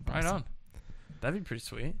 And buy Right some. on. That'd be pretty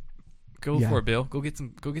sweet. Go Yeah. for it, Bill. Go get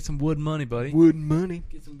some wood money, buddy. Wood money.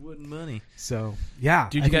 Get some wood money. So yeah,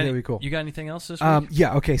 Dude, I think that'd be cool. You got anything else this week?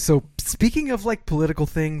 Yeah, okay. So speaking of like political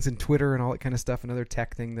things and Twitter and all that kind of stuff, another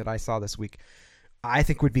tech thing that I saw this week, I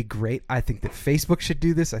think would be great. I think that Facebook should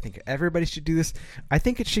do this. I think everybody should do this. I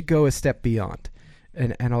think it should go a step beyond.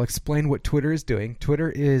 And I'll explain what Twitter is doing.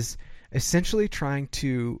 Twitter is essentially trying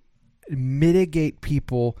to mitigate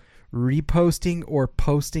people reposting or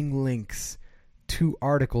posting links to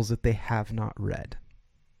articles that they have not read.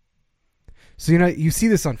 So, you see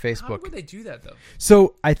this on How Facebook. would they do that, though?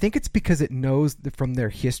 So I think it's because it knows from their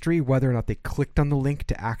history whether or not they clicked on the link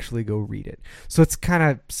to actually go read it. So it's kind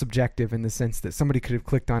of subjective in the sense that somebody could have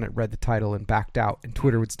clicked on it, read the title, and backed out, and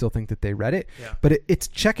Twitter would still think that they read it. Yeah. But it's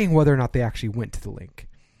checking whether or not they actually went to the link.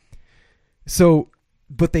 So,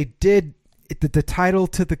 but they did. The title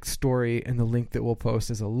to the story and the link that we'll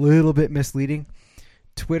post is a little bit misleading.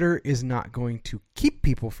 Twitter is not going to keep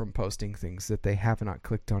people from posting things that they have not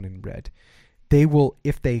clicked on and read. They will,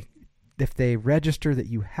 if they register that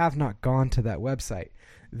you have not gone to that website,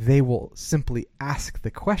 they will simply ask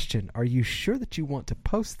the question, "Are you sure that you want to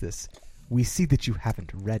post this? We see that you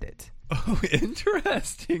haven't read it." Oh,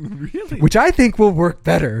 interesting. Really? Which I think will work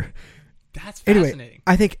better. That's Anyway, fascinating.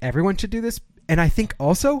 I think everyone should do this. And I think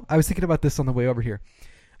also, I was thinking about this on the way over here.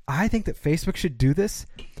 I think that Facebook should do this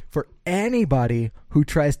for anybody who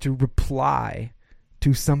tries to reply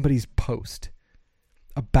to somebody's post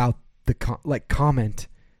about the comment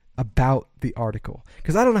about the article.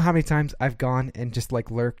 Because I don't know how many times I've gone and just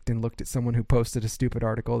like lurked and looked at someone who posted a stupid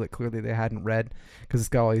article that clearly they hadn't read because it's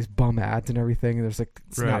got all these bum ads and everything. And there's like,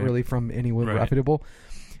 it's not Right. really from anyone Right. reputable.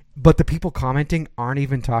 But the people commenting aren't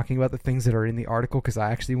even talking about the things that are in the article because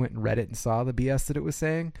I actually went and read it and saw the BS that it was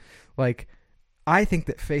saying. Like, I think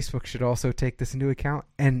that Facebook should also take this into account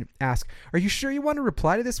and ask, "Are you sure you want to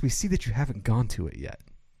reply to this? We see that you haven't gone to it yet."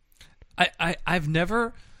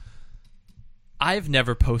 I've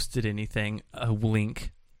never posted anything, a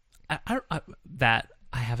link that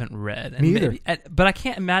I haven't read. And Me either. But I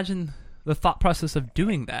can't imagine the thought process of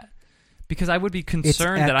doing that because I would be It's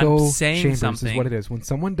concerned that echo I'm saying chambers something. is what it is. When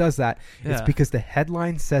someone does that, it's Yeah. because the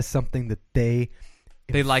headline says something that they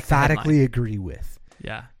like the emphatically agree with,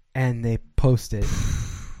 Yeah. and they post it.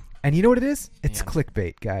 And you know what it is? It's Man.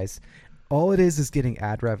 clickbait, guys. All it is getting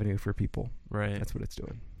ad revenue for people. Right. That's what it's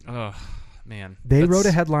doing. Oh, man. They That's wrote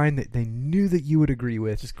a headline that they knew that you would agree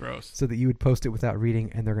with, just gross. so that you would post it without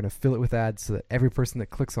reading, and they're going to fill it with ads so that every person that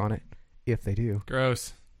clicks on it, if they do,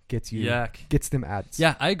 Gross. gets Yuck. gets them ads.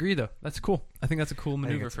 Yeah, I agree though. That's cool. I think that's a cool think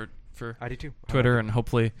maneuver it's- for I do too. I Twitter like and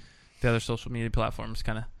hopefully the other social media platforms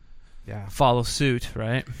kind of it. Yeah. follow suit,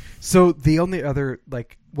 right? So the only other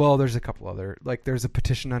there's a couple other there's a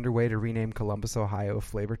petition underway to rename Columbus, Ohio,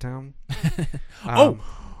 Flavortown.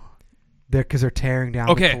 Because they're tearing down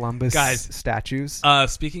Okay, the Columbus guys. statues.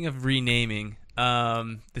 Speaking of renaming,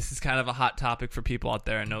 this is kind of a hot topic for people out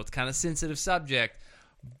there. I know it's kind of a sensitive subject,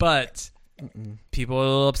 but people are a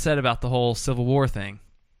little upset about the whole Civil War thing.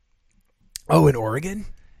 Oh, in Oregon?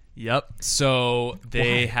 Yep. So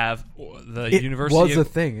they have the University. It was a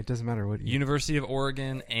thing. It doesn't matter what. University of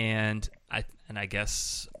Oregon and I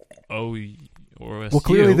guess OSU. Well,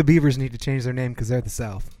 clearly the Beavers need to change their name because they're the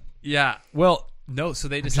South. Yeah. Well, no. So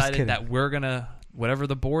they decided that we're gonna whatever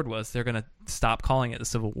the board was, they're gonna stop calling it the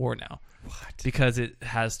Civil War now. What? Because it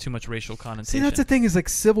has too much racial connotation. See, that's the thing. Is like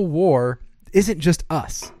Civil War isn't just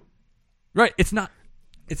us. Right. It's not.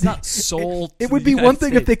 It's not sold. It would be one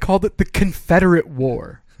thing if they called it the Confederate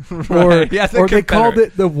War. Right. Or they called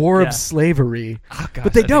it the War of Slavery. Oh, gosh,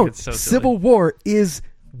 but they don't. So Civil War is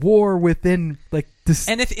war within like this.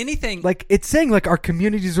 And if anything, like it's saying like our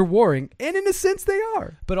communities are warring, and in a sense they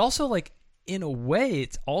are. But also like in a way,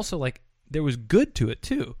 it's also like there was good to it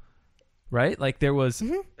too, right? Like there was,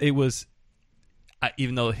 it was.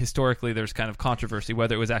 Even though historically there's kind of controversy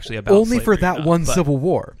whether it was actually about only for slavery that one Civil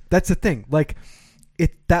War. That's the thing. Like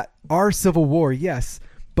our Civil War, yes.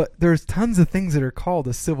 But there's tons of things that are called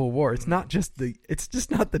a Civil War. It's not just it's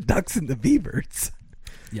just not the Ducks and the Beavers.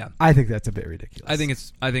 Yeah, I think that's a bit ridiculous. I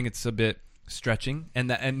think it's a bit stretching,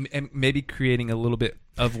 and maybe creating a little bit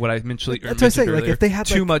of what I mentioned. That's what I say. Like if they had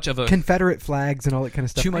too like much of a Confederate flags and all that kind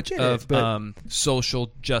of stuff, too much of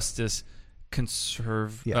social justice,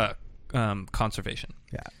 conservation.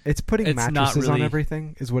 Yeah, it's putting mattresses on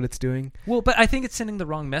everything is what it's doing. Well, but I think it's sending the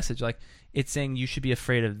wrong message. Like it's saying you should be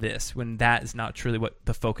afraid of this when that is not truly what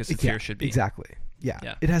the focus of fear should be. Exactly.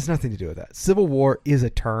 Yeah. It has nothing to do with that. Civil War is a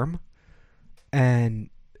term, and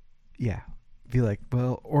be like,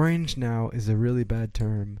 well, orange now is a really bad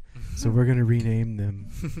term, so we're gonna rename them.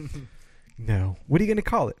 No, what are you gonna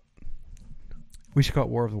call it? We should call it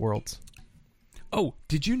War of the Worlds. Oh,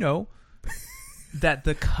 did you know that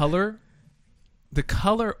the color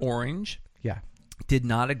orange did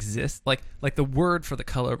not exist? Like the word for the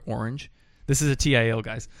color of orange. This is a TIL,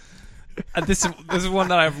 guys. This is one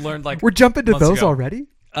that I've learned like we're jumping to those ago. Already.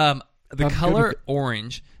 The color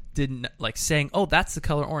orange didn't like saying, "Oh, that's the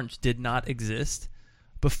color orange," did not exist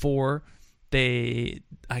before I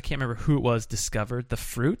can't remember who it was, discovered the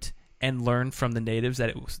fruit and learned from the natives that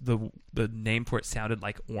it was the name for it sounded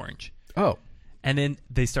like orange. Oh. And then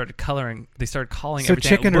they started calling everything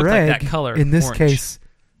chicken that looked or egg, like that color. in this orange. Case,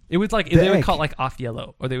 it was like they would call it like off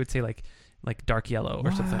yellow, or they would say like dark yellow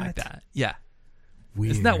or something like that. Yeah,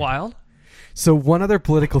 weird. Isn't that wild? So one other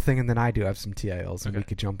political thing, and then I do have some TILs, and we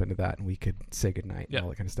could jump into that, and we could say goodnight and all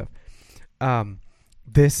that kind of stuff.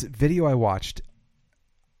 This video I watched,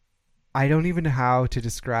 I don't even know how to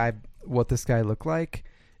describe what this guy looked like,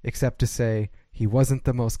 except to say he wasn't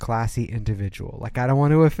the most classy individual. Like, I don't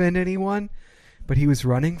want to offend anyone, but he was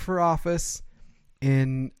running for office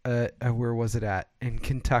in where was it at? In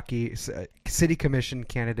Kentucky, city commission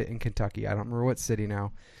candidate in Kentucky. I don't remember what city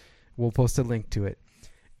now. We'll post a link to it.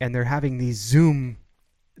 And they're having these Zoom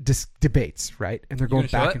debates, right? And they're going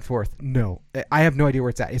back and forth. No, I have no idea where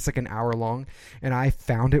it's at. It's like an hour long, and I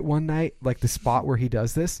found it one night, like the spot where he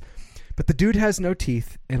does this. But the dude has no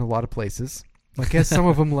teeth in a lot of places. Like, he has some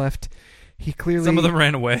of them left. He clearly some of them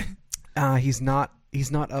ran away. He's not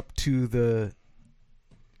up to the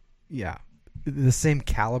same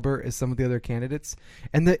caliber as some of the other candidates.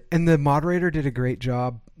 And the moderator did a great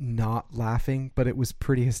job not laughing, but it was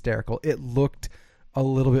pretty hysterical. It looked a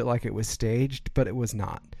little bit like it was staged, but it was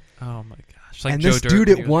not. Oh my gosh. Like and Joe this Dirt dude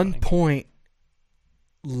at one running. point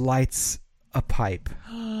lights a pipe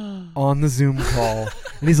on the Zoom call,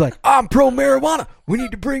 and he's like, "I'm pro marijuana. We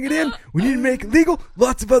need to bring it in. We need to make it legal.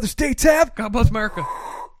 Lots of other states have. God bless America."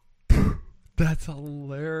 That's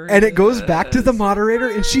hilarious. And it goes back to the moderator,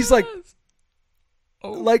 and she's like,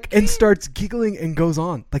 and starts giggling and goes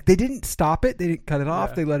on. Like, they didn't stop it. They didn't cut it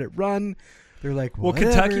off. They let it run. They're like, well,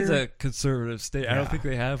 whatever. Kentucky's a conservative state. I don't think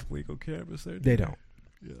they have legal cannabis there. They don't.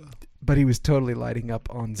 Yeah. But he was totally lighting up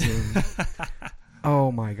on Zoom.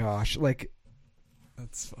 Oh my gosh. Like,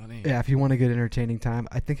 that's funny. Yeah, if you want a good entertaining time,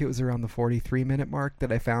 I think it was around the 43-minute mark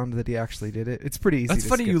that I found that he actually did it. It's pretty easy. That's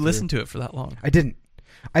funny you listened to it for that long. I didn't.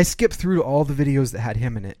 I skipped through to all the videos that had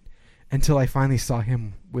him in it until I finally saw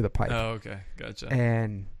him with a pipe. Oh, okay. Gotcha.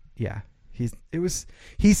 And yeah, he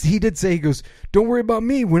did say, he goes, "Don't worry about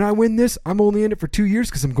me. When I win this, I'm only in it for 2 years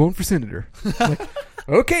because I'm going for senator." I'm like,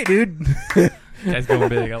 okay, dude. Guy's going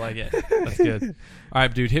big. I like it. That's good. All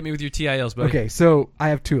right, dude. Hit me with your TILs, buddy. Okay, so I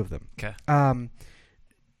have two of them. Okay.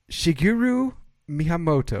 Shigeru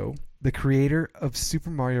Miyamoto, the creator of Super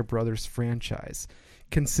Mario Bros. Franchise,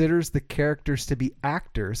 considers the characters to be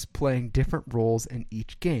actors playing different roles in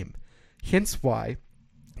each game. Hence why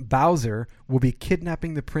Bowser will be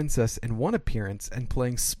kidnapping the princess in one appearance and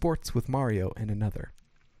playing sports with Mario in another.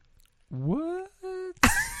 What?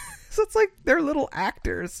 So it's like they're little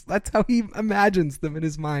actors. That's how he imagines them in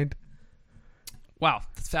his mind. Wow,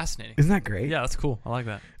 that's fascinating. Isn't that great? Yeah, that's cool. I like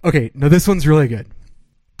that. Okay, no, this one's really good.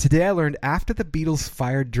 Today I learned after the Beatles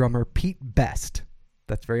fired drummer Pete Best,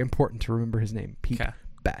 that's very important to remember his name, Pete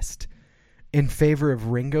Best, in favor of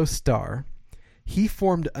Ringo Starr, he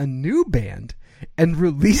formed a new band and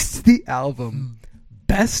released the album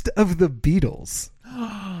Best of the Beatles,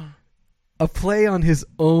 a play on his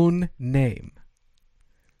own name.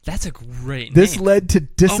 That's a great This name. led to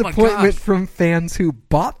disappointment from fans who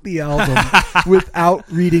bought the album without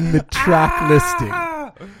reading the track listing.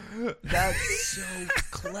 That's so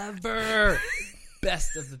clever.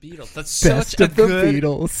 Best of the Beatles. That's Best such of the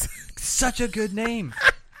Beatles. Such a good name.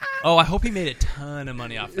 Oh, I hope he made a ton of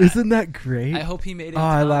money off that. Isn't that great? I hope he made a Oh,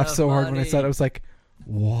 ton I laughed of so hard when I money. saw it. I was like,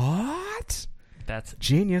 what? That's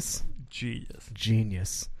Genius.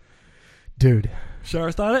 genius. Dude,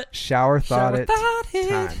 Shower thought it? shower thought it.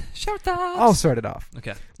 Time. Shower thoughts. I'll start it off.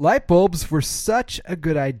 Okay. Light bulbs were such a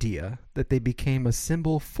good idea that they became a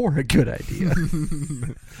symbol for a good idea.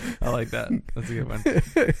 I like that. That's a good one.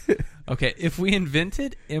 Okay, if we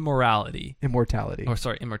invented immorality. Immortality.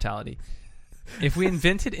 If we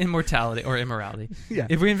invented immorality. Yeah.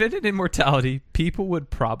 If we invented immortality, people would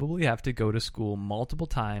probably have to go to school multiple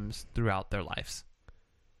times throughout their lives.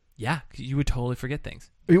 Yeah, you would totally forget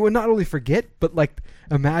things. You would not only forget, but like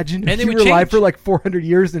imagine And if they you would were alive change. for like 400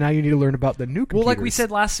 years and now you need to learn about the new computers. Well, like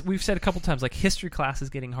we've said a couple times, like history class is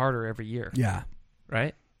getting harder every year. Yeah.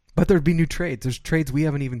 Right? But there'd be new trades. There's trades we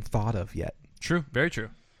haven't even thought of yet. True. Very true.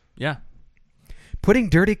 Yeah. Putting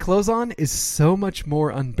dirty clothes on is so much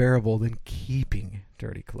more unbearable than keeping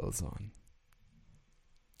dirty clothes on.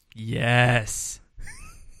 Yes.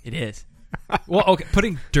 It is. Well, okay,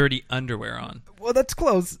 putting dirty underwear on. Well, that's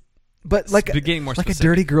clothes. But like Getting more like a specific.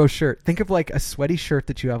 dirty girl shirt. Think of like a sweaty shirt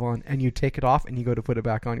that you have on and you take it off and you go to put it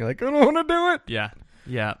back on. You're like, I don't want to do it. Yeah.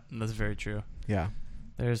 Yeah, that's very true. Yeah.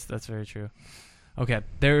 That's very true. Okay,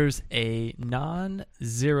 there's a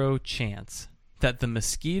non-zero chance that the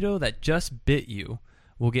mosquito that just bit you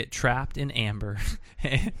will get trapped in amber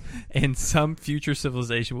and some future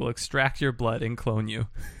civilization will extract your blood and clone you.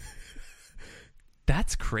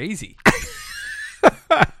 That's crazy.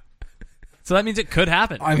 So that means it could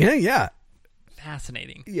happen. I mean, yeah.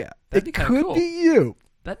 Fascinating. Yeah. That'd be It kinda could cool. be you.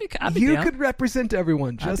 I'd be You down. could represent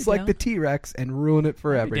everyone I'd just be like down. the T-Rex and ruin it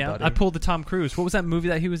for I'd be down. everybody. I pulled the Tom Cruise. What was that movie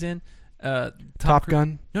that he was in? Top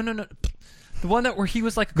Gun. No. The one where he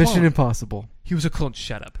was like a clone. Mission Impossible. He was a clone.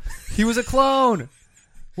 Shut up. He was a clone.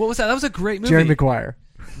 What was that? That was a great movie. Jerry Maguire.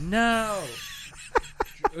 No.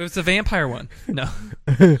 It was the vampire one. No.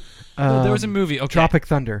 No, there was a movie. Okay. Tropic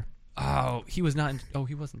Thunder. Oh, he was not in... Oh,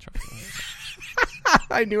 he wasn't Tropic Thunder.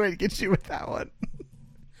 I knew I'd get you with that one.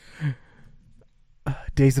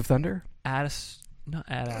 Days of Thunder. Not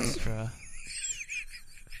Ad Astra.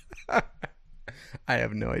 I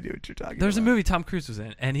have no idea what you're talking There was a about. movie Tom Cruise was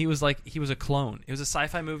in, and he was a clone. It was a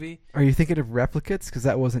sci-fi movie. Are you thinking of Replicates? Because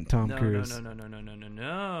that wasn't Tom No. Cruise.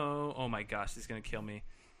 No. Oh my gosh, this is going to kill me.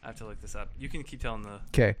 I have to look this up. You can keep telling the...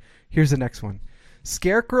 Okay, here's the next one.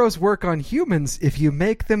 Scarecrows work on humans if you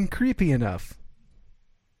make them creepy enough.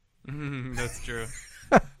 That's true.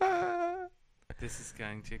 This is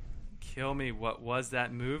going to kill me. What was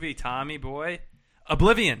that movie, Tommy boy?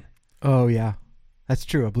 Oblivion. Oh, yeah. That's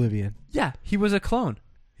true, Oblivion. Yeah, he was a clone.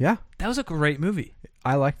 Yeah, That was a great movie.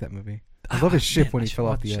 I like that movie. I love his ship when he fell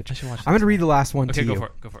off the edge. I should watch I'm going to this. read the last one Okay, to go you. for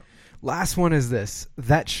it. Go for it. Last one is this.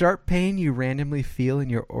 That sharp pain you randomly feel in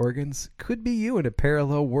your organs could be you in a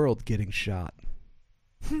parallel world getting shot.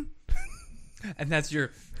 And that's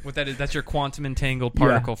your what that is. That's your quantum entangled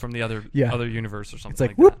particle from the other universe or something. It's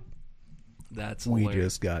like, like whoop. that. That's We hilarious.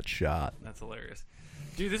 just got shot. That's hilarious,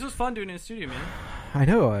 dude. This was fun doing it in the studio, man. I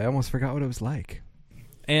know. I almost forgot what it was like.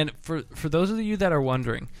 And for those of you that are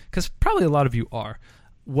wondering, because probably a lot of you are,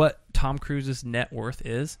 what Tom Cruise's net worth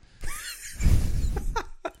is.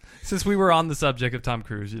 Since we were on the subject of Tom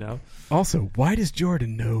Cruise, Also, why does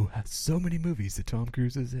Jordan know so many movies that Tom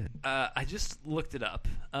Cruise is in? I just looked it up.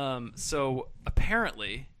 So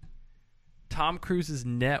apparently, Tom Cruise's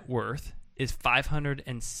net worth is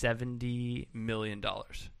 $570 million.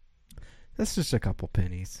 That's just a couple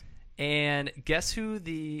pennies. And guess who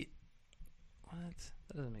the... What?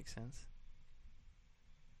 That doesn't make sense.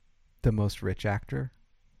 The most rich actor?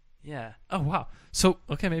 Yeah. Oh, wow. So,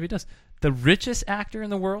 okay, maybe it does. The richest actor in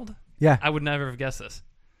the world? Yeah. I would never have guessed this.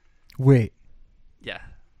 Wait. Yeah.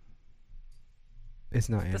 It's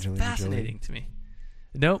not That's Angelina fascinating Jolie. to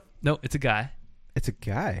me. Nope, it's a guy. It's a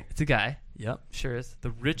guy. It's a guy. Yep, sure is.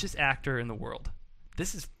 The richest actor in the world.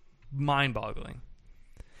 This is mind-boggling.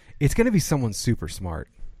 It's going to be someone super smart.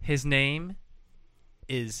 His name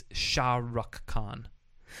is Shah Rukh Khan.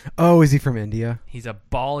 Oh, is he from India? He's a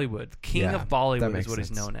Bollywood king Yeah, of that Bollywood makes is what he's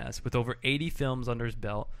sense. known as, with over 80 films under his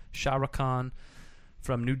belt. Shah Rukh Khan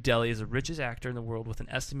from New Delhi is the richest actor in the world with an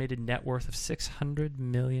estimated net worth of $600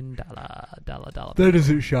 million. That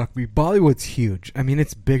doesn't shock me. Bollywood's huge. I mean,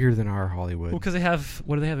 it's bigger than our Hollywood. Well, because they have,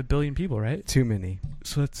 what do they have, 1 billion people, right? Too many.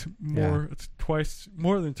 So that's more- it's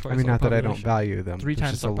more than twice. I mean, not that I don't value them. 3 There's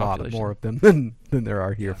times just a our lot population. more of them than there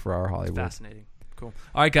are here for our Hollywood. Fascinating. Cool.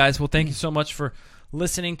 All right, guys. Well, thank you so much for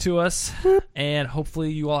listening to us, and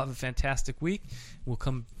hopefully you all have a fantastic week. We'll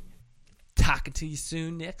come talking to you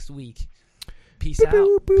soon next week. Peace Boop, out,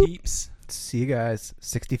 boop, boop. peeps. See you guys.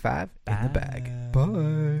 65 in the bag. Bye.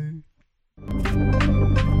 Bye.